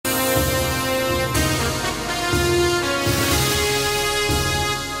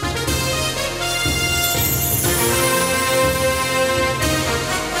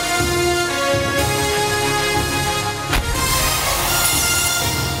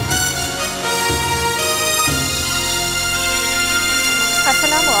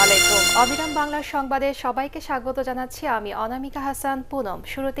অবিরাম বাংলার সংবাদে সবাইকে স্বাগত জানাচ্ছি আমি অনামিকা হাসান পুনম।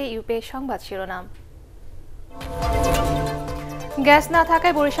 শুরুতে ইউপি সংবাদ শিরোনাম। গ্যাস না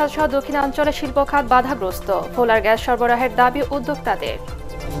থাকায় বরিশাল সহ দক্ষিণাঞ্চলে শিল্প খাত বাধাগ্রস্ত, ভোলার গ্যাস সরবরাহের দাবি উদ্যোক্তাদের।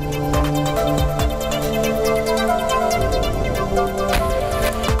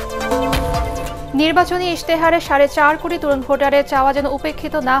 নির্বাচনী ইশতেহারে 4.5 কোটি তরুণ ভোটারের চাওয়া যেন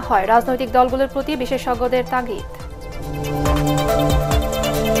উপেক্ষিত না হয়, রাজনৈতিক দলগুলোর প্রতি বিশেষজ্ঞদের তাগিদ।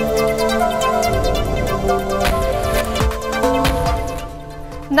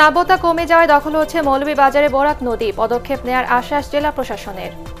 নাব্যতা কমে যাওয়ায় দখল হচ্ছে মৌলভীবাজারে বরাক নদী, পদক্ষেপ নেয়ার আশ্বাস জেলা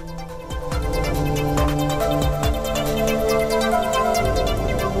প্রশাসনের।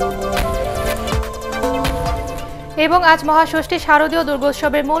 এবং আজ মহাষষ্ঠী শারদীয়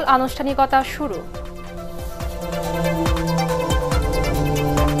দুর্গোৎসবের মূল আনুষ্ঠানিকতা শুরু।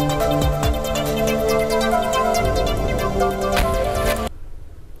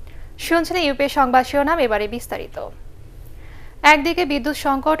 শুনছেন ইউপি সংবাদ শিরোনাম, এবারে বিস্তারিত। একদিকে বিদ্যুৎ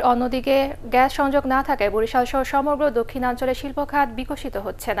সংকট, অন্যদিকে গ্যাস সংযোগ না থাকায় বরিশাল সহ সমগ্র দক্ষিণাঞ্চলে শিল্প খাত বিকশিত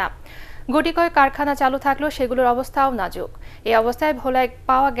হচ্ছে না। গুটিকয়েক কারখানা চালু থাকলেও সেগুলোর অবস্থাও নাজুক। এই অবস্থায় ভোলায়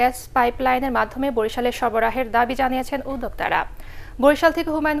পাওয়া গ্যাস পাইপলাইনের মাধ্যমে বরিশালের সরবরাহের দাবি জানিয়েছেন উদ্যোক্তারা। বরিশাল থেকে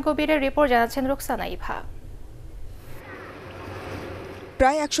হুমায়ুন কবিরের রিপোর্ট, জানাচ্ছেন রুকসানা ইভা।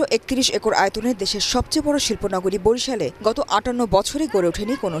 প্রায় 131 একর আয়তনের দেশের সবচেয়ে বড় শিল্পনগরী বরিশালে গত 58 বছরে গড়ে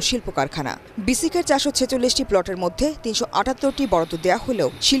ওঠেনি কোনো শিল্প কারখানা। বিসিকের 446টি প্লটের মধ্যে 378টি বরাদ্দ দেওয়া হলেও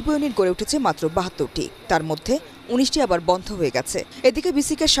শিল্প ইউনিট গড়ে উঠেছে মাত্র 72টি, তার মধ্যে 19টি আবার বন্ধ হয়ে গেছে। এদিকে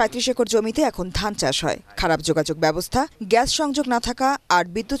বিসিকের 37 একর জমিতে এখন ধান চাষ হয়। খারাপ যোগাযোগ ব্যবস্থা, গ্যাস সংযোগ না থাকা আর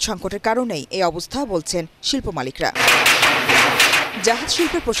বিদ্যুৎ সংকটের কারণেই এই অবস্থা বলছেন শিল্প মালিকরা। জাহাজ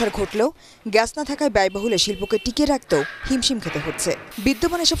শিল্পের প্রসার ঘটলেও গ্যাস না থাকায় ব্যয়বহুলে শিল্পকে টিকিয়ে রাখতেও হিমশিম খেতে হচ্ছে।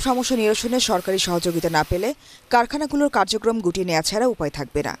 বিদ্যমান এসব সমস্যা নিরসনে সরকারি সহযোগিতা না পেলে কারখানাগুলোর কার্যক্রম গুটিয়ে নেওয়া ছাড়া উপায়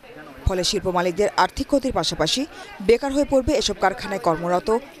থাকবে না। ফলে শিল্প মালিকদের আর্থিক ক্ষতির পাশাপাশি বেকার হয়ে পড়বে এসব কারখানায় কর্মরত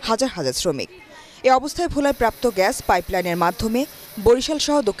হাজার হাজার শ্রমিক। এ অবস্থায় ভোলায় প্রাপ্ত গ্যাস পাইপলাইনের মাধ্যমে বরিশাল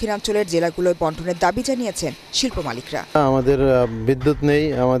সহ দক্ষিণাঞ্চলের জেলাগুলোয় বণ্টনের দাবি জানিয়েছেন শিল্প মালিকরা। আমাদের বিদ্যুৎ নেই,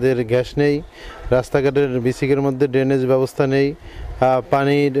 আমাদের গ্যাস নেই, রাস্তাঘাটের বিসিকের মধ্যে ড্রেনেজ ব্যবস্থা নেই,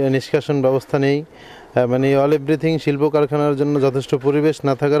 পানির নিষ্কাশন ব্যবস্থা নেই, মানে অল এভরিথিং। শিল্প কারখানার জন্য যথেষ্ট পরিবেশ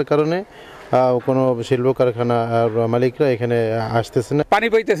না থাকার কারণে কোনো শিল্প কারখানা মালিকরা এখানে আসতেছে না। পানি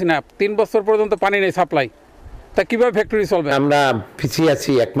বইতেছে না, 3 বছর পর্যন্ত পানি নেই সাপ্লাই, তা কিভাবে ফ্যাক্টরি চলবে? আমরা পিছিয়ে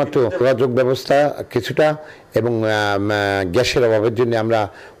আছি একমাত্র যোগাযোগ ব্যবস্থা কিছুটা এবং গ্যাসের অভাবের জন্য আমরা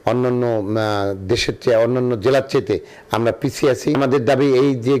অন্যান্য দেশের চেয়ে অন্যান্য জেলার চেয়ে আমরা পিছিয়ে আছি। আমাদের দাবি এই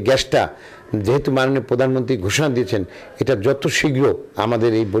যে গ্যাসটা, যেহেতু মাননীয় প্রধানমন্ত্রী ঘোষণা দিয়েছেন, এটা যত শীঘ্র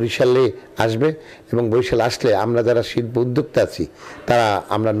আমাদের এই বরিশালে আসবে এবং বরিশাল আসলে আমরা যারা শিল্প উদ্যোক্তা আছি তারা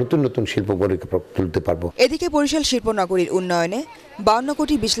আমরা নতুন নতুন শিল্প গড়ে তুলতে পারবো। এদিকে বরিশাল শিল্পনগরীর উন্নয়নে 52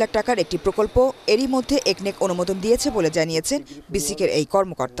 কোটি 20 লাখ টাকার একটি প্রকল্প এরই মধ্যে একনেক অনুমোদন দিয়েছে বলে জানিয়েছেন বিসিকের এই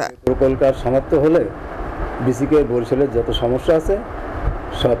কর্মকর্তা। প্রকল্পের সমাপ্ত হলে বিসিকের বরিশালের যত সমস্যা আছে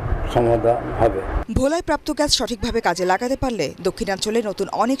সব সমাধান হবে। ভোলায় প্রাপ্ত গ্যাস সঠিকভাবে কাজে লাগাতে পারলে দক্ষিণাঞ্চলে নতুন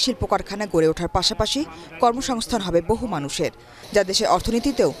অনেক শিল্প কারখানা গড়ে ওঠার পাশাপাশি কর্মসংস্থান হবে বহু মানুষের, যা দেশের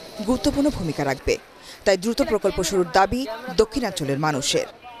অর্থনীতিতেও গুরুত্বপূর্ণ ভূমিকা রাখবে। তাই দ্রুত প্রকল্প শুরুর দাবি দক্ষিণাঞ্চলের মানুষের।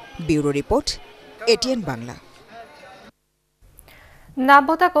 Bureau report, ATN Bangla.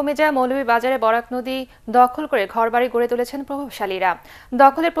 নাব্যতা কমে যায় মৌলভীবাজারে বরাক নদী দখল করে ঘরবাড়ি গড়ে তুলেছেন প্রভাবশালীরা।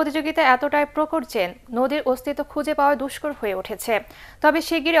 দখলের প্রতিযোগিতা এতটাই প্রখর যে নদীর অস্তিত্ব খুঁজে পাওয়া দুষ্কর হয়ে উঠেছে। তবে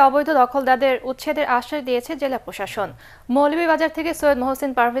শিগগিরই অবৈধ দখলদারদের উচ্ছেদের আশ্বাস দিয়েছে জেলা প্রশাসন। মৌলভীবাজার থেকে সৈয়দ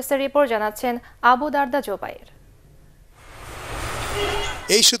মহসিন পারভেজের রিপোর্ট, জানাচ্ছেন আবু দারদা জোবাইর।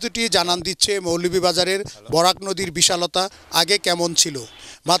 এই সেতুটি জানান দিচ্ছে মৌলভীবাজারের বরাক নদীর বিশালতা আগে কেমন ছিল।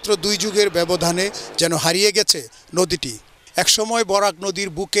 মাত্র 2 যুগের ব্যবধানে যেন হারিয়ে গেছে নদীটি। একসময় বরাক নদীর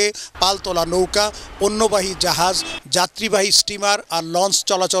বুকে পালতোলা নৌকা, পণ্যবাহী জাহাজ, যাত্রীবাহী স্টিমার আর লঞ্চ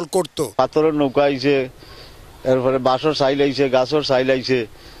চলাচল করত। পাথরের নৌকা আইছে, এরপরে বাঁশর সাইল আইছে, গাছর সাইল আইছে,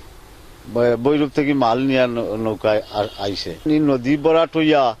 বৈরূপ থেকে মাল নিয়ে নৌকায় আইছে। নদী বরাট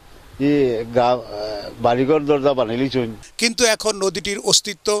হইয়া বাড়িঘর দরজা বানাইলিছুন। কিন্তু এখন নদীটির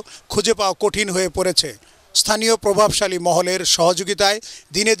অস্তিত্ব খুঁজে পাওয়া কঠিন হয়ে পড়েছে। স্থানীয় প্রভাবশালী মহলের সহযোগিতায়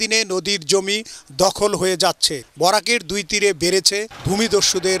দিনে দিনে নদীর জমি দখল হয়ে যাচ্ছে। বরাকের 2 তীরে বেড়েছে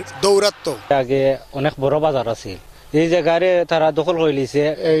ভূমিদস্যুদের দৌরাত্ম্য। আগে অনেক বড় বাজার আছে, এই জায়গায় তারা দখল হয়ে নিছে।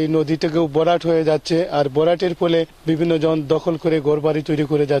 এই নদীটাকেও বরাট হয়ে যাচ্ছে, আর বরাটের ফলে বিভিন্ন জন দখল করে ঘরবাড়ি তৈরি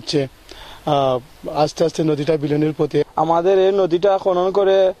করে যাচ্ছে। আস্তে আস্তে নদীটা বিলীনের পথে। আমাদের এই নদীটা খনন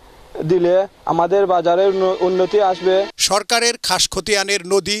করে দিলে আমাদের বাজারের উন্নতি আসবে। সরকারের খাস খতিয়ানের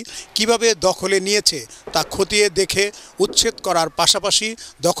নদী কিভাবে দখলে নিয়েছে তা খতিয়ে দেখে উচ্ছেদ করার পাশাপাশি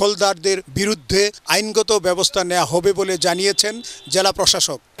দখলদারদের বিরুদ্ধে আইনগত ব্যবস্থা নেওয়া হবে বলে জানিয়েছেন জেলা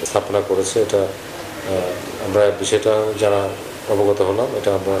প্রশাসক। স্থাপনা করেছে, এটা আমরা বিষয়টা যারা অবগত হলাম,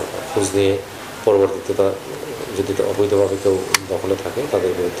 এটা আমরা খোঁজ নিয়ে পরবর্তীতে যদি অবৈধভাবে কেউ দখলে থাকে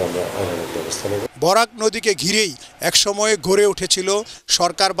তাদের বিরুদ্ধে আমরা আইনানুগ ব্যবস্থা নেব। বরাক নদীকে ঘিরেই একসময়ে গড়ে উঠেছিল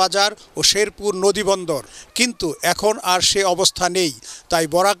সরকার বাজার ও শেরপুর নদী বন্দর, কিন্তু এখন আর সে অবস্থা নেই। তাই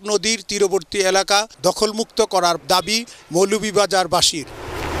বরাক নদীর তীরবর্তী এলাকা দখলমুক্ত করার দাবি মৌলভীবাজারবাসীর।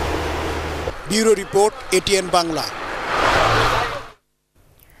 Bureau report, ATN Bangla.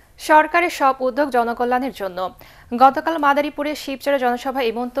 সরকারের সব উদ্যোগ জনকল্যাণের জন্য। গতকাল মাদারীপুরের শিবচরে জনসভায়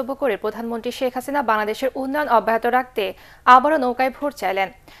এই মন্তব্য করে প্রধানমন্ত্রী শেখ হাসিনা বাংলাদেশের উন্নয়ন অব্যাহত রাখতে আবারও নৌকায় ভোট চাইলেন।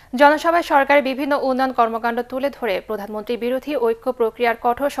 জনসভায় সরকারের বিভিন্ন উন্নয়ন কর্মকাণ্ড তুলে ধরে প্রধানমন্ত্রী বিরোধী ঐক্য প্রক্রিয়ার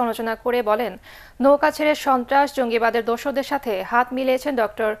কঠোর সমালোচনা করে বলেন, নৌকা ছেড়ে সন্ত্রাস জঙ্গিবাদের দোসরদের সাথে হাত মিলিয়েছেন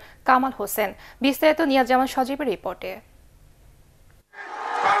ডক্টর কামাল হোসেন। বিস্তারিত নিয়াজ সজীবের রিপোর্টে।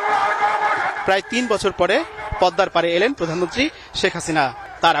 প্রায় ৩ বছর পরে পদ্মার পারে এলেন প্রধানমন্ত্রী শেখ হাসিনা।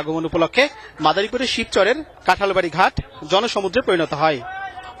 তার আগমন উপলক্ষে মাদারীপুরের শিবচরের কাঁঠালবাড়ি ঘাট জনসমুদ্রে পরিণত হয়।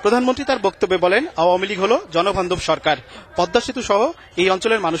 প্রধানমন্ত্রী তার বক্তব্যে বলেন, আওয়ামী লীগ হলো জনবান্ধব সরকার। পদ্মা সেতু সহ এই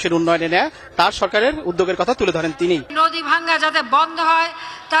অঞ্চলের মানুষের উন্নয়নে নেয়া তার সরকারের উদ্যোগের কথা তুলে ধরেন তিনি। নদী ভাঙ্গা যাতে বন্ধ হয়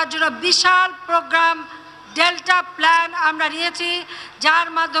তার জন্য বিশাল প্রোগ্রাম ডেল্টা প্ল্যান আমরা নিয়েছি, যার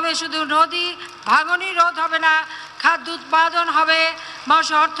মাধ্যমে শুধু নদী ভাঙনই রোধ হবে না, খাদ্য উৎপাদন হবে,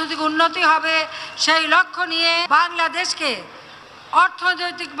 মানুষের অর্থনৈতিক উন্নতি হবে। সেই লক্ষ্য নিয়ে বাংলাদেশকে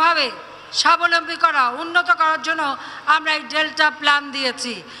অর্থনৈতিকভাবে স্বাবলম্বী করা, উন্নত করার জন্য আমরা এই ডেল্টা প্ল্যান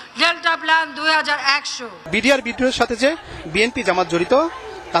দিয়েছি। Delta plan 2100। বিডিআর বিদ্রোহের সাথে যে বিএনপি জামাত জড়িত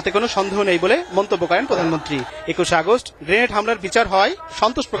তাতে কোনো সন্দেহ নেই বলে মন্তব্য করেন প্রধানমন্ত্রী। 21 আগস্ট গ্রেনেড হামলার বিচার হয়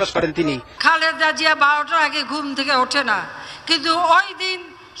সন্তোষ প্রকাশ করেন তিনি। খালেদা জিয়া 12টার আগে ঘুম থেকে ওঠে না, কিন্তু ওই দিন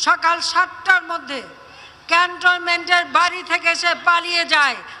সকাল 7টার মধ্যে ক্যান্টনমেন্টের বাড়ি থেকে সে পালিয়ে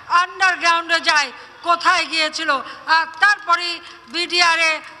যায়, আন্ডারগ্রাউন্ডে যায়। কোথায় গিয়েছিল? আর তারপরে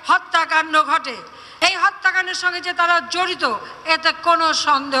বিডিআরে হত্যাকাণ্ড ঘটে। এই হত্যাকাণ্ডের সঙ্গে যে তারা জড়িত এতে কোনো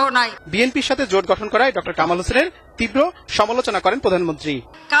সন্দেহ নাই। বিএনপির সাথে জোট গঠন করায় ডক্টর কামাল হোসেনের তীব্র সমালোচনা করেন প্রধানমন্ত্রী।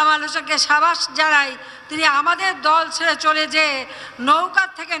 কামাল হোসেনকে সাবাস জানাই, তিনি আমাদের দল ছেড়ে চলে যেয়ে নৌকার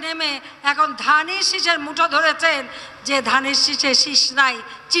থেকে নেমে এখন ধানের শীষের মুঠো ধরেছেন, যে ধানের শীষে শীষ নাই,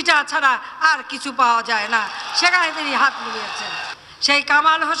 চিটা ছাড়া আর কিছু পাওয়া যায় না, সেখানে তিনি হাত মিলিয়েছেন। সেই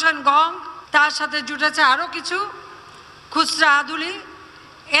কামাল হোসেন গং, তার সাথে জুটেছে আরও কিছু খুচরা আদুলি,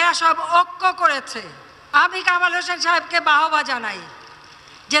 এরা সব ঐক্য করেছে। আমি কামাল হোসেন সাহেবকে বাহবা জানাই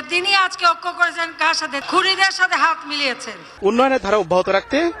যে তিনি আজকে ঐক্য করেছেন কার সাথে? খুনিদের সাথে হাত মিলিয়েছেন। উন্নয়নের ধারা অব্যাহত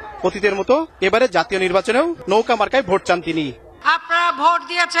রাখতে অতীতের মতো এবারে জাতীয় নির্বাচনেও নৌকা মার্কায় ভোট চান তিনি। আপনারা ভোট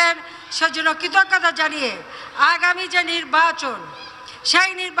দিয়েছেন, সেজন্য কৃতজ্ঞতা জানিয়ে আগামী যে নির্বাচন,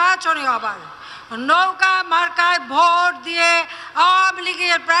 সেই নির্বাচনে আবার নৌকা মার্কায় ভোট দিয়ে আওয়ামী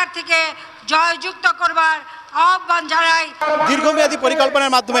লীগের প্রার্থীকে জয়যুক্ত করবার আহ্বান জানাই। দীর্ঘমেয়াদী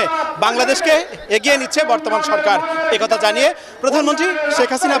পরিকল্পনার মাধ্যমে বাংলাদেশকে এগিয়ে নিচ্ছে বর্তমান সরকার। একথা জানিয়ে প্রধানমন্ত্রী শেখ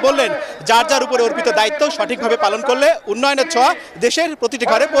হাসিনা বললেন, যার যার উপরে অর্পিত দায়িত্ব সঠিকভাবে পালন করলে উন্নয়নের ছোঁয়া দেশের প্রতিটি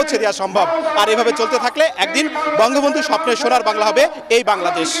ঘরে পৌঁছে দেওয়া সম্ভব। আর এভাবে চলতে থাকলে একদিন বঙ্গবন্ধু স্বপ্নের সোনার বাংলা হবে এই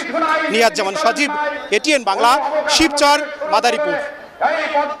বাংলাদেশ। নিয়াজ সজীব, ATN বাংলা, শিবচর, মাদারীপুর।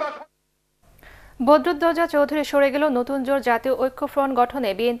 বদরুদ্দোজা চৌধুরী সরে গেল নতুন জোট জাতীয় ঐক্যফ্রন্ট গঠনে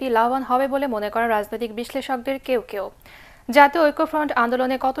বিএনপি লাভবান হবে বলে মনে করেন রাজনৈতিক বিশ্লেষকদের কেউ কেউ। জাতীয় ঐক্যফ্রন্ট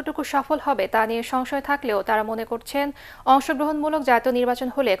আন্দোলনে কতটুকু সফল হবে তা নিয়ে সংশয় থাকলেও তারা মনে করছেন, অংশগ্রহণমূলক জাতীয় নির্বাচন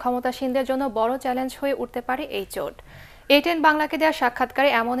হলে ক্ষমতাসীনদের জন্য বড় চ্যালেঞ্জ হয়ে উঠতে পারে এই জোট। ATN বাংলাকে দেওয়া সাক্ষাৎকারে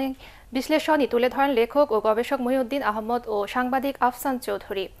এমনই বিশ্লেষণই তুলে ধরেন লেখক ও গবেষক মহিউদ্দিন আহমদ ও সাংবাদিক আফসান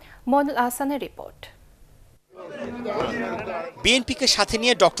চৌধুরী। মইনুল আহসানের রিপোর্ট। বিএনপিকে সাথে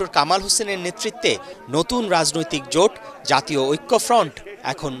নিয়ে ডক্টর কামাল হোসেনের নেতৃত্বে নতুন রাজনৈতিক জোট জাতীয় ঐক্যফ্রন্ট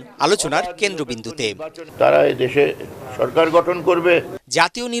এখন আলোচনার কেন্দ্রবিন্দুতে। তারা এই দেশে সরকার গঠন করবে।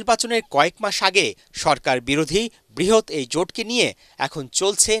 জাতীয় নির্বাচনের কয়েক মাস আগে সরকার বিরোধী বৃহৎ এই জোটকে নিয়ে এখন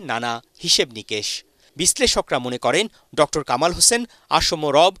চলছে নানা হিসেব নিকেশ। বিশ্লেষকরা মনে করেন, ডক্টর কামাল হোসেন, আসম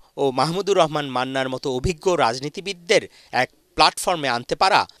রব ও মাহমুদুর রহমান মান্নার মতো অভিজ্ঞ রাজনীতিবিদদের এক প্ল্যাটফর্মে আনতে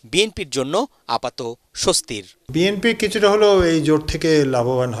পারা বিএনপির জন্য আপাত স্বস্তির। বিএনপি কিছুটা হলেও এই জোট থেকে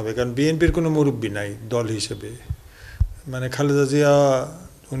লাভবান হবে, কারণ বিএনপির কোনো মুরব্বী নাই দল হিসেবে। মানে খালেদা জিয়া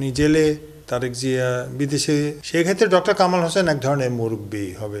উনি জেলে, তারেক জিয়া বিদেশে, সেক্ষেত্রে ডক্টর কামাল হোসেন এক ধরনের মুরব্বী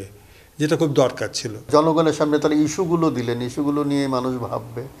হবে, যেটা খুব দরকার ছিল। জনগণের সামনে তারা ইস্যুগুলো দিলেন, ইস্যুগুলো নিয়ে মানুষ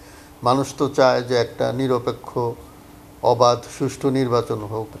ভাববে। মানুষ তো চায় যে একটা নিরপেক্ষ, অবাধ, সুষ্ঠু নির্বাচন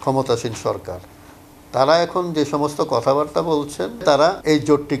হোক, ক্ষমতাসীন সরকার। তারা এখন যে সমস্ত কথাবার্তা বলছেন তারা এই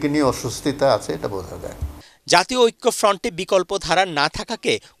জোটটিকে নিয়ে অস্বস্তিতে আছে, এটা বোঝা যায়। জাতীয় ঐক্য ফ্রন্টে বিকল্প ধারা না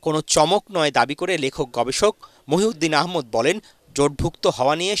থাকাকে কোনো চমক নয় দাবি করে লেখক গবেষক মহিউদ্দিন আহমদ বলেন, জোটভুক্ত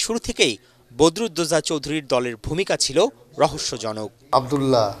হওয়া নিয়ে শুরু থেকেই বদরুদ্দোজা চৌধুরীর দলের ভূমিকা ছিল রহস্যজনক।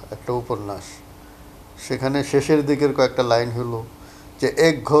 আব্দুল্লাহ একটা উপন্যাস, সেখানে শেষের দিকের কয়েকটা লাইন হলো যে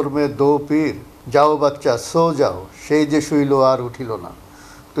এক ঘর মে দো পীর, যাও বাচ্চা সো যাও, সেই যে শুইল আর উঠিল না।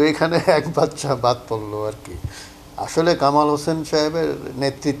 তো এখানে এক বাচ্চা বাদ পড়লো আর কি। আসলে কামাল হোসেন সাহেবের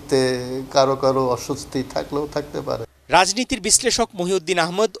নেতৃত্বে কারো কারো অস্বস্তি থাকলেও থাকতে পারে। রাজনীতির বিশ্লেষক মহিউদ্দিন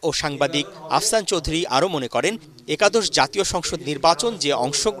আহমদ ও সাংবাদিক আফসান চৌধুরী আরও মনে করেন, একাদশ জাতীয় সংসদ নির্বাচন যে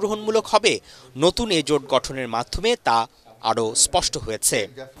অংশগ্রহণমূলক হবে, নতুন এ জোট গঠনের মাধ্যমে তা আরও স্পষ্ট হয়েছে।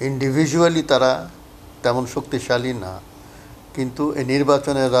 ইন্ডিভিজুয়ালি তারা তেমন শক্তিশালী না, কিন্তু এই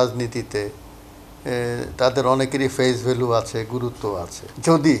নির্বাচনের রাজনীতিতে তাদের অনেকেরই ফেস ভ্যালু আছে, গুরুত্ব আছে।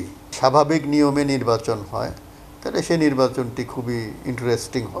 যদি স্বাভাবিক নিয়মে নির্বাচন হয় তাহলে সেই নির্বাচনটি খুবই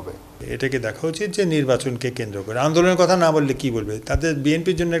ইন্টারেস্টিং হবে। এটাকে দেখা উচিত যে নির্বাচনকে কেন্দ্র করে আন্দোলনের কথা না বললে কি বলবে। তাদের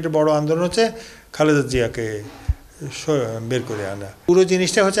বিএনপির জন্য একটা বড় আন্দোলন হচ্ছে খালেদা জিয়াকে বের করে আনা। পুরো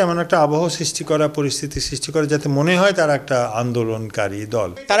জিনিসটা হচ্ছে এমন একটা আবহাওয়া সৃষ্টি করা, পরিস্থিতি সৃষ্টি করা, যাতে মনে হয় তারা একটা আন্দোলনকারী দল।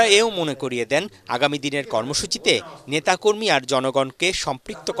 তারা এও মনে করিয়ে দেন, আগামী দিনের কর্মসূচিতে নেতাকর্মী আর জনগণকে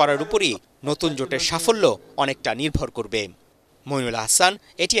সম্পৃক্ত করার উপরই নতুন জোটের সাফল্য অনেকটা নির্ভর করবে। মইনুল হাসান,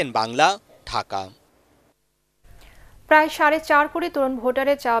 ATN বাংলা, ঢাকা। প্রায় 4.5 কোটি তরুণ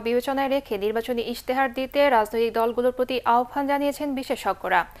ভোটারের চাওয়া বিবেচনায় রেখে নির্বাচনী ইশতেহার দিতে রাজনৈতিক দলগুলোর প্রতি আহ্বান জানিয়েছেন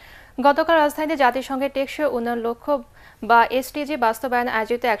বিশেষজ্ঞরা। গতকাল রাজধানীতে জাতিসংঘের টেকসই উন্নয়ন লক্ষ্য বা SDG বাস্তবায়ন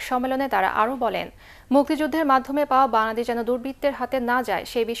আয়োজিত এক সম্মেলনে তারা আরও বলেন, মুক্তিযুদ্ধের মাধ্যমে পাওয়া বাংলাদেশ যেন দুর্বৃত্তের হাতে না যায়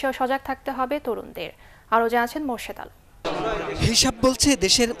সেই বিষয়ে সজাগ থাকতে হবে তরুণদের। আরও জানাচ্ছেন মোর্শেদ আলম। হিসাব বলছে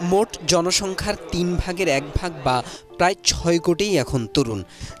দেশের মোট জনসংখ্যার 3 ভাগের 1 ভাগ বা প্রায় 6 কোটিই এখন তরুণ,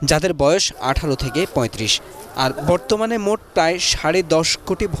 যাদের বয়স 18 থেকে 35। আর বর্তমানে মোট প্রায় 10.5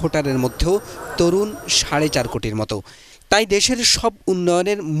 কোটি ভোটারের মধ্যেও তরুণ 4.5 কোটির মতো। তাই দেশের সব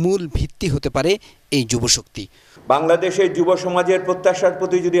উন্নয়নের মূল ভিত্তি হতে পারে এই যুবশক্তি। বাংলাদেশের যুব সমাজের প্রত্যাশার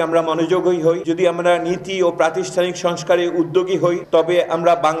প্রতি যদি আমরা মনোযোগী হই, যদি আমরা নীতি ও প্রাতিষ্ঠানিক সংস্কারে উদ্যোগী হই, তবে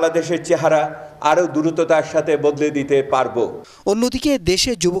আমরা বাংলাদেশের চেহারা আরও দ্রুততার সাথে বদলে দিতে পারব। অন্যদিকে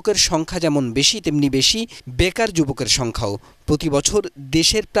দেশে যুবকের সংখ্যা যেমন বেশি, তেমনি বেশি বেকার যুবকের সংখ্যাও। প্রতি বছর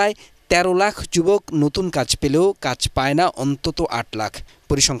দেশের প্রায় 13 লাখ যুবক নতুন কাজ পেলেও কাজ পায় না অন্তত 8 লাখ।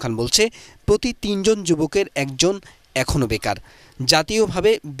 পরিসংখ্যান বলছে প্রতি 3 জন যুবকের 1 জন এখনও বেকার।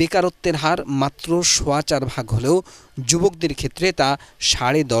 জাতীয়ভাবে বেকারত্বের হার মাত্র 4.25 ভাগ হলেও যুবকদের ক্ষেত্রে তা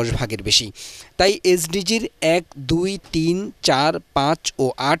 10.5 ভাগের বেশি। তাই SDGর 1, 2, 3, 4, 5 ও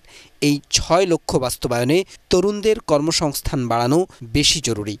 8 এই 6 লক্ষ্য বাস্তবায়নে তরুণদের কর্মসংস্থান বাড়ানো বেশি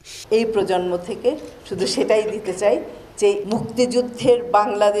জরুরি। এই প্রজন্ম থেকে শুধু সেটাই দিতে চাই যে মুক্তিযুদ্ধের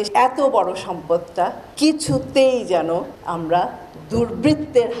বাংলাদেশ এত বড় সম্পদটা কিছুতেই যেন আমরা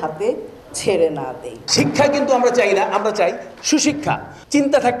দুর্বৃত্তের হাতে ছেড়ে না দেই। শিক্ষা কিন্তু আমরা চাই না, আমরা চাই সুশিক্ষা।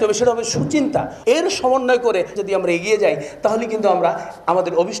 চিন্তা থাকতে হবে, সেটা হবে সুচিন্তা। এর সমন্বয় করে যদি আমরা এগিয়ে যাই তাহলে কিন্তু আমরা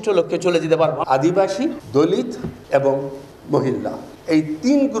আমাদের অভিষ্ট লক্ষ্যে চলে যেতে পারবো। আদিবাসী, দলিত এবং মহিলা, এই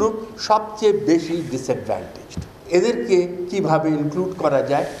 3 গ্রুপ সবচেয়ে বেশি ডিসঅ্যাডভান্টেজড। এদেরকে কিভাবে ইনক্লুড করা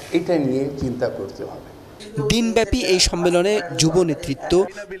যায় এটা নিয়ে চিন্তা করতে হবে। দিনব্যাপী এই সম্মেলনে যুব নেতৃত্ব,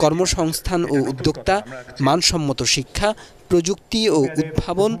 কর্মসংস্থান ও উদ্যোক্তা, মানসম্মত শিক্ষা, প্রযুক্তি ও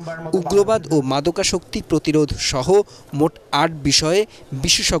উদ্ভাবন, উগ্রবাদ ও মাদকাসক্তি প্রতিরোধ সহ মোট 8 বিষয়ে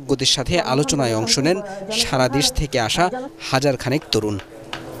বিশেষজ্ঞদের সাথে আলোচনায় অংশ নেন সারা দেশ থেকে আসা হাজার খানেক তরুণ।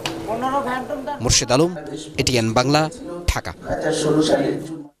 মোর্শেদ আলম, ATN বাংলা, ঢাকা।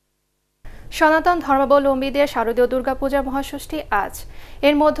 সনাতন ধর্মাবলম্বীদের শারদীয় দুর্গাপূজার মহাষষ্ঠী আজ।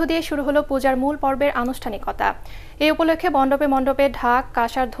 এর মধ্য দিয়ে শুরু হলো পূজার মূল পর্বের আনুষ্ঠানিকতা। এই উপলক্ষে মণ্ডপে মণ্ডপে ঢাক,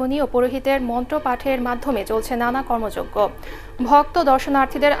 কাঁসার ধ্বনি ও পুরোহিতের মন্ত্র পাঠের মাধ্যমে চলছে নানা কর্মযজ্ঞ। ভক্ত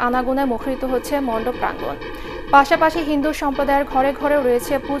দর্শনার্থীদের আনাগোনায় মুখরিত হচ্ছে মণ্ডপ প্রাঙ্গণ। পাশাপাশি হিন্দু সম্প্রদায়ের ঘরে ঘরেও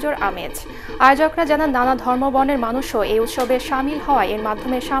রয়েছে পুজোর আমেজ। আয়োজকরা জানান, নানা ধর্মবর্ণের মানুষও এই উৎসবে সামিল হওয়ায় এর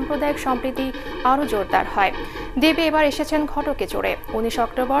মাধ্যমে সাম্প্রদায়িক সম্প্রীতি আরও জোরদার হয়। দেবী এবার এসেছেন ঘটকে চড়ে। 19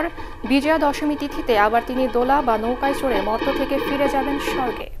 অক্টোবর বিজয়া দশমী তিথিতে আবার তিনি দোলা বা নৌকায় চড়ে মর্ত থেকে ফিরে যাবেন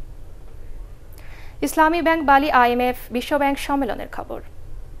স্বর্গে। ইসলামী ব্যাংক বালি IMF বিশ্বব্যাংক সম্মেলনের খবর।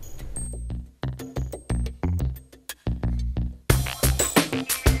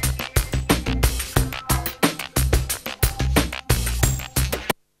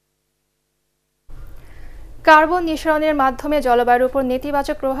 কার্বন নিঃসরণের মাধ্যমে জলবায়ুর উপর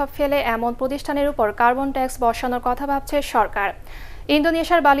নেতিবাচক প্রভাব ফেলে এমন প্রতিষ্ঠানের উপর কার্বন ট্যাক্স বসানোর কথা ভাবছে সরকার।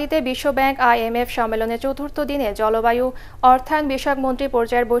 ইন্দোনেশিয়ার বালিতে বিশ্বব্যাংক IMF সম্মেলনের চতুর্থ দিনে জলবায়ু অর্থায়ন বিষয়ক মন্ত্রী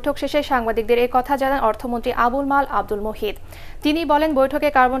পর্যায়ের বৈঠক শেষে সাংবাদিকদের এই কথা জানান অর্থমন্ত্রী আবুল মাল আব্দুল মুহিত। তিনি বলেন, বৈঠকে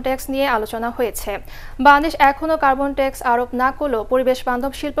কার্বন ট্যাক্স নিয়ে আলোচনা হয়েছে। বাংলাদেশ এখনও কার্বন ট্যাক্স আরোপ না করলেও পরিবেশ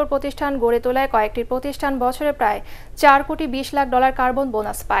বান্ধব শিল্প প্রতিষ্ঠান গড়ে তোলায় কয়েকটি প্রতিষ্ঠান বছরে প্রায় $4,20,00,000 কার্বন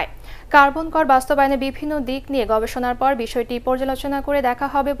বোনাস পায়। কার্বন কর বাস্তবায়নের বিভিন্ন দিক নিয়ে গবেষণার পর বিষয়টি পর্যালোচনা করে দেখা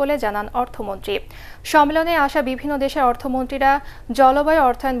হবে বলে জানান অর্থমন্ত্রী। সম্মেলনে আসা বিভিন্ন দেশের অর্থমন্ত্রীরা জলবায়ু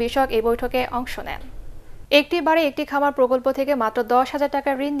অর্থায়ন বিষয়ক এই বৈঠকে অংশ নেন। একটি বাড়ি একটি খামার প্রকল্প থেকে মাত্র 10,000 টাকা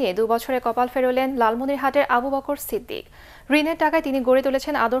ঋণ নিয়ে 2 বছরে কপাল ফেরালেন লালমনিরহাটের আবু বকর সিদ্দিক। ঋণের টাকায় তিনি গড়ে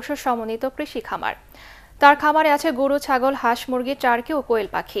তুলেছেন আদর্শ সমন্বিত কৃষি খামার। তার খামারে আছে গরু, ছাগল, হাঁস, মুরগি, টার্কি ও কোয়েল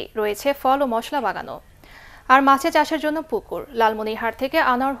পাখি, রয়েছে ফল ও মশলা বাগানও, আর মাছে চাষের জন্য পুকুর। লালমনিরহাট থেকে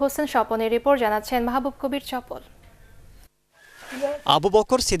আনোয়ার হোসেন স্বপনের রিপোর্ট, জানাচ্ছেন মাহবুব কবির চপল। আবু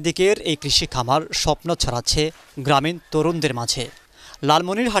বকর সিদ্দিকের এই কৃষি খামার স্বপ্ন ছড়াচ্ছে গ্রামীণ তরুণদের মাঝে।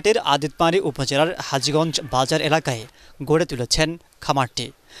 লালমনিরহাটের আদিতমারি উপজেলার হাজীগঞ্জ বাজার এলাকায় গড়ে তুলেছেন খামারটি।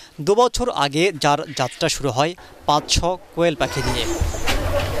 2 বছর আগে যার যাত্রা শুরু হয় 5-6 কোয়েল পাখি দিয়ে।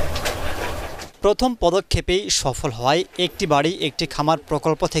 প্রথম পদক্ষেপেই সফল হওয়ায় একটি বাড়ি একটি খামার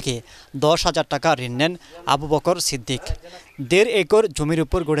প্রকল্প থেকে 10,000 টাকা ঋণ নেন আবু বকর সিদ্দিক। 1.5 একর জমির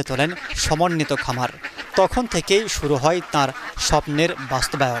উপর গড়ে তোলেন সমন্বিত খামার। তখন থেকেই শুরু হয় তার স্বপ্নের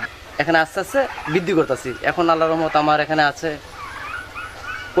বাস্তবায়ন। এখানে আস্তে আস্তে বৃদ্ধি করতেছি। এখন আল্লাহর রহমত আমার এখানে আছে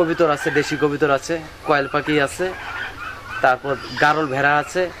কবিতর আছে, দেশি কবিতর আছে, কোয়েল পাখি আছে, তারপর গারল ভেড়া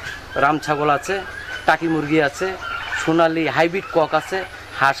আছে, রাম ছাগল আছে, টাকি মুরগি আছে, সোনালী হাইব্রিড কক আছে,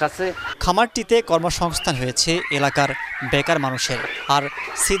 হাঁস আছে। খামারটিতে কর্মসংস্থান হয়েছে এলাকার বেকার মানুষের, আর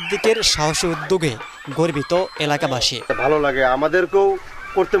সিদ্দিকের সাহসী উদ্যোগে গর্বিত এলাকাবাসী। ভালো লাগে, আমাদেরকেও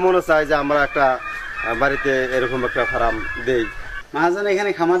করতে মনে চায় যে আমরা একটা বাড়িতে এরকম একটা ফার্ম দেই। মহাজন এখানে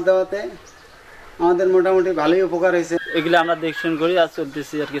খামার দেওয়াতে আমাদের মোটামুটি ভালোই উপকার হয়েছে। এগুলো আমরা দেখশন করি আর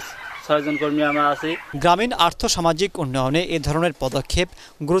চলতেছি আর কি, 6 জন কর্মী আমরা আছি। গ্রামীণ আর্থ সামাজিক উন্নয়নে এ ধরনের পদক্ষেপ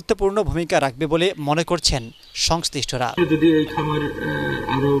গুরুত্বপূর্ণ ভূমিকা রাখবে বলে মনে করছেন সংশ্লিষ্টরা। যদি এই খামার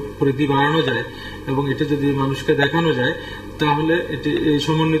আরো পরিধি বাড়ানো যায় এবং এটা যদি মানুষকে দেখানো যায়, তাহলে এই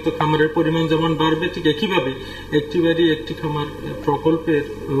সমন্বিত খামারের পরিমাণ যেমন বাড়বে, ঠিক একইভাবে একটি বাড়ি একটি খামার প্রকল্পের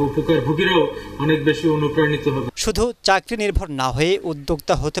উপকারভোগীরাও অনেক বেশি অনুপ্রাণিত হবে। শুধু চাকরি নির্ভর না হয়ে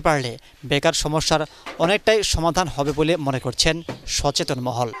উদ্যোক্তা হতে পারলে বেকার সমস্যার অনেকটাই সমাধান হবে বলে মনে করছেন সচেতন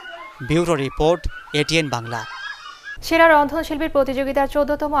মহল। Bureau report, ATN Bangla. সেরা রন্ধনশিল্পীর প্রতিযোগিতার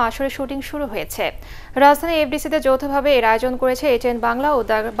 14তম আসরে শুটিং শুরু হয়েছে। রাজধানী FDC-তে যৌথভাবে এর আয়োজন করেছে ATN বাংলা ও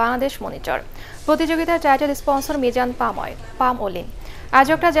বাংলাদেশ মনিটর। প্রতিযোগিতার টাইটেল স্পন্সর মিজান পাম ওলিন।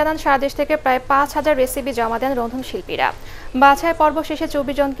 আয়োজকরা জানান, সারা দেশ থেকে প্রায় 5,000 রেসিপি জমা দেন রন্ধনশিল্পীরা। বাছাই পর্ব শেষে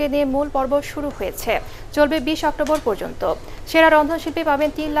 24 জনকে নিয়ে মূল পর্ব শুরু হয়েছে, চলবে 20 অক্টোবর পর্যন্ত। সেরা রন্ধনশিল্পী পাবেন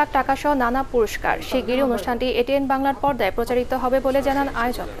 3 লাখ টাকা সহ নানা পুরস্কার। শিগগিরই অনুষ্ঠানটি ATN বাংলার পর্দায় প্রচারিত হবে বলে জানান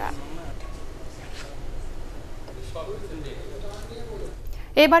আয়োজকরা।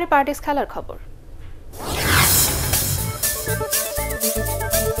 এবারে পার্টিস খেলার খবর।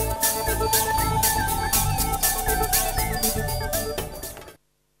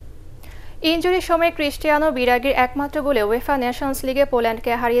 ইনজুরির সময় ক্রিস্টিয়ানো বিরাগির একমাত্র গোলে উয়েফা নেশনস লিগে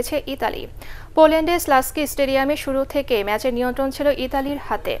পোল্যান্ডকে হারিয়েছে ইতালি। পোল্যান্ডের স্লাস্কি স্টেডিয়ামে শুরু থেকে ম্যাচের নিয়ন্ত্রণ ছিল ইতালির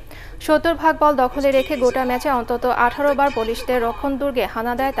হাতে। 70% বল দখলে রেখে গোটা ম্যাচে অন্তত 18 বার পোলিশদের রক্ষণ দুর্গে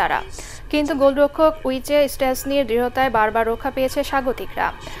হানা দেয় তারা। কিন্তু গোলরক্ষক উইচে স্ট্যাসনির দৃঢ়তায় বারবার রক্ষা পেয়েছে স্বাগতিকরা।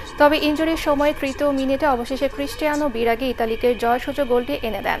 তবে ইনজুরির সময় তৃতীয় মিনিটে অবশেষে ক্রিস্টিয়ানো বিরাগি ইতালিকে জয়সূচক গোলটি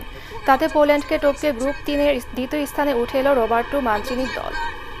এনে দেন। তাতে পোল্যান্ডকে টপকে গ্রুপ 3-এর দ্বিতীয় স্থানে উঠে এল রবার্টো মানচিনির দল।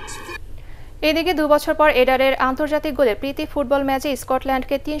 এদিকে 2 বছর পর এডারের আন্তর্জাতিক গোলে প্রীতি ফুটবল ম্যাচে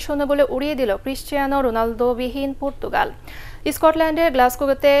স্কটল্যান্ডকে 3-0 গোলে উড়িয়ে দিল ক্রিস্টিয়ানো রোনালদোবিহীন পর্তুগাল। স্কটল্যান্ডের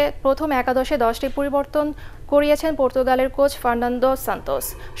গ্লাসগোতে প্রথম একাদশে 10টি পরিবর্তন করিয়েছেন পর্তুগালের কোচ ফার্নান্দো সান্তোস।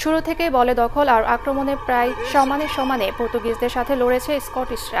 শুরু থেকেই বলে দখল আর আক্রমণে প্রায় সমানে পর্তুগিজদের সাথে লড়েছে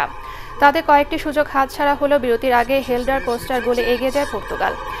স্কটিশরা। তাতে কয়েকটি সুযোগ হাতছাড়া হলেও বিরতির আগে হেলডার কোস্টার গোলে এগিয়ে যায়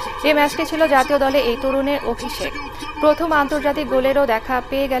পর্তুগাল। এই ম্যাচটি ছিল জাতীয় দলে এই তরুণের অভিষেক। প্রথম আন্তর্জাতিক গোলেরও দেখা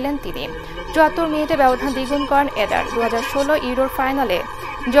পেয়ে গেলেন তিনি। 74 মিনিটে ব্যবধান দ্বিগুণ করেন এডার। 2016 ইউরোর ফাইনালে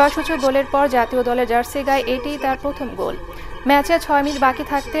জয়সূচক গোলের পর জাতীয় দলের জার্সি গায়ে এটিই তার প্রথম গোল। ম্যাচে 6 মিনিট বাকি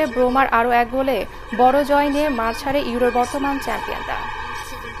থাকতে ব্রোমার আরও এক গোলে বড় জয় নিয়ে মাঠ ছাড়ে ইউরোর বর্তমান চ্যাম্পিয়নরা।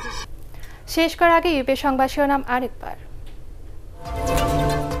 শেষ করার আগে ইউপি সংবাদ শিরোনাম আরেকবার।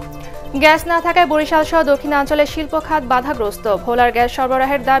 গ্যাস না থাকায় বরিশাল সহ দক্ষিণাঞ্চলের শিল্প খাত বাধাগ্রস্ত। ভোলার গ্যাস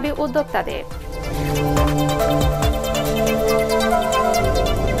সরবরাহের দাবি উদ্যোক্তাদের।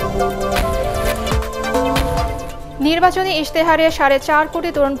 নির্বাচনী ইশতেহারে 4.5 কোটি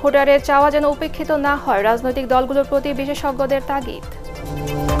তরুণ ভোটারের চাওয়া যেন উপেক্ষিত না হয়, রাজনৈতিক দলগুলোর প্রতি বিশেষজ্ঞদের তাগিদ।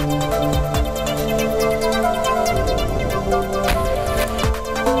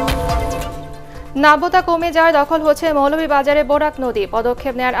 নাব্যতা কমে যাওয়ায় দখল হচ্ছে মৌলভীবাজারে বরাক নদী,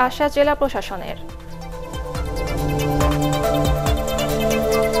 পদক্ষেপ নেওয়ার আশ্বাস জেলা প্রশাসনের।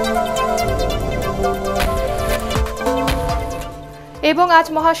 এবং আজ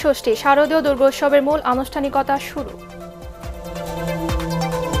মহাষষ্ঠী, শারদীয় দুর্গোৎসবের মূল আনুষ্ঠানিকতা শুরু।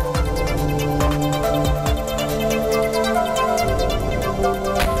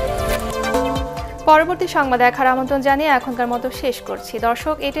 পরবর্তী সংবাদ দেখার আমন্ত্রণ জানিয়ে এখনকার মতো শেষ করছি।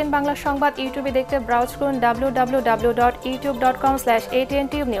 দর্শক, ATN বাংলা সংবাদ ইউটিউবে দেখতে ব্রাউজ করুন www.youtube.com/ATN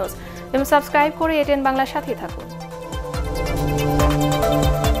Tube News এবং সাবস্ক্রাইব করে ATN বাংলার সাথে থাকুন।